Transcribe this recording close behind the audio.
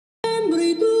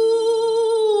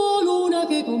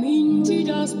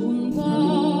a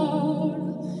spuntar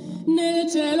nel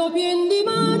cielo pien di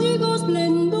magico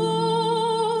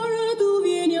splendore. Tu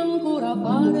vieni ancora a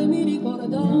farmi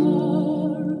ricordar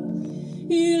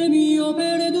il mio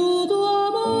perduto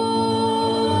amor.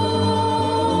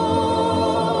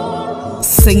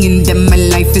 Saying that my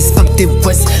life is fucked, it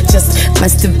was just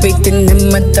masturbating in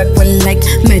my dark one like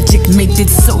magic made it.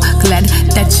 So glad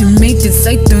that you made it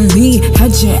sight to me.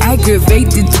 Had you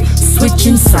aggravated,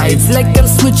 switching sides like I'm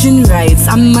switching rides.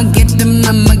 I'ma get them,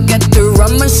 I'ma get her.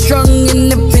 I'm a strong,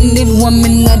 independent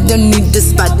woman, I don't need a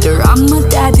spotter. I'm a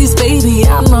daddy's baby,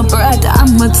 I'm a brat,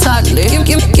 I'm a toddler.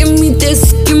 Give me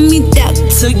this, give me that,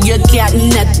 so you got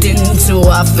nothing to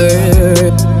offer.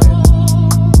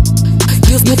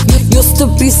 Used to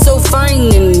be so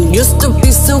fine and used to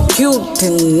be so cute,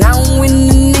 and now in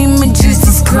the name of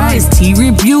Jesus Christ, he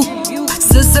rebuked.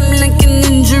 Says I'm like an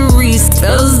injury,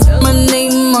 spells my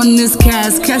name on this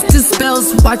cast. Cast his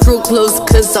spells, watch real close,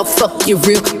 cause I'll fuck you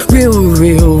real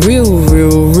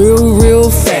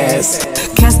fast.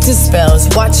 Cast his spells,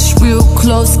 watch real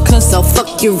close, cause I'll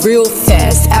fuck you real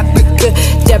fast.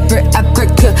 Abracadabra,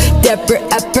 abracadabra,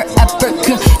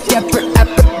 abracadabra.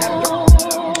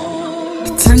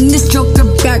 Turn this joker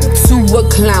back to a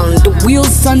clown. The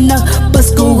wheels on the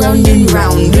bus go round and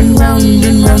round and round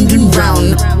and round and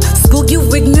round. School you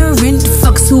ignorant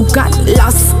fucks who got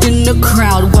lost in the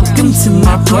crowd. Welcome to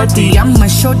my party, I'ma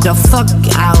show the fuck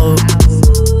out.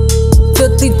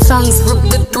 Filthy tongues rip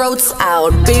the throats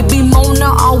out. Baby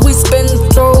Mona always been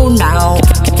thrown out.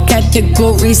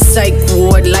 Category psych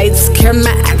ward, lights,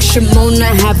 camera, action.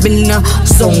 Mona having a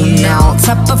zone now.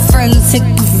 Type of friend, take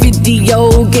a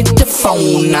video, get the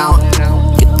phone out.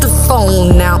 Get the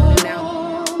phone out.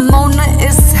 Mona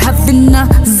is having a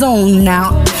zone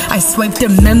now. I swipe the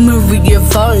memory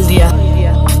of all ya.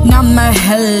 Now my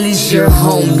hell is your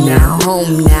home now,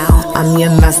 home now. I'm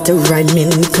your master, I'm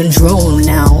in control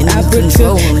now.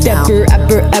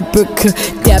 Abracadabra,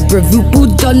 abracadabra, voodoo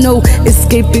don't know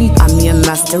escaping. I'm your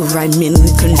master, I'm in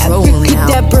control now.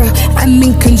 Abracadabra, I'm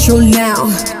in control now.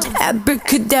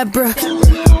 Abracadabra,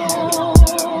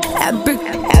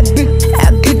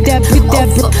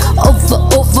 abracadabra,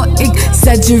 over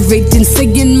exaggerating,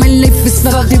 saying my life is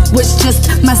fucked. It was just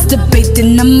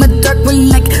masturbating. I'm a dark one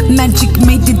like magic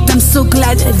made it. I'm so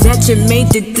glad that you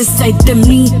made it this side to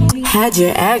me. Had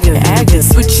your agger,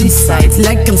 switching sides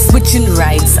like I'm switching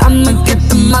rides. I'ma get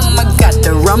them, I'ma got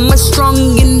her. I'm a strong,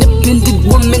 independent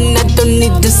woman, I don't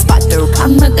need a spotter.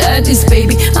 I'm a daddy's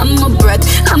baby, I'm a brat,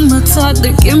 I'm a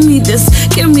toddler. Give me this,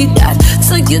 give me that,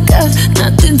 so you got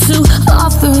nothing to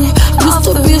offer. Used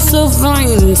to be so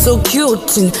fine, so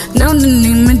cute, and now in the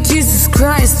name of Jesus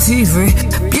Christ, he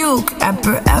rebuke.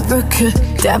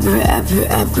 Abracadabra,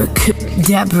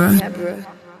 abracadabra.